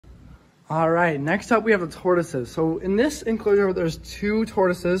All right, next up we have the tortoises. So in this enclosure, there's 2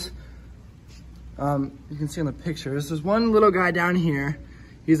 tortoises. You can see on the pictures. There's one little guy down here.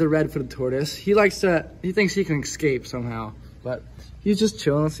 He's a red-footed tortoise. He thinks he can escape somehow, but he's just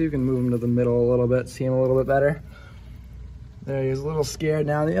chilling. Let's see if we can move him to the middle a little bit, see him a little bit better. There he is, a little scared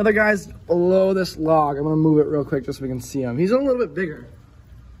now. The other guy's below this log. I'm gonna move it real quick just so we can see him. He's a little bit bigger.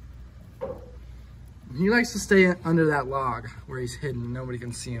 He likes to stay under that log where he's hidden. Nobody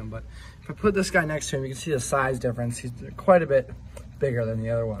can see him, but if I put this guy next to him, you can see the size difference. He's quite a bit bigger than the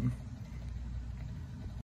other one.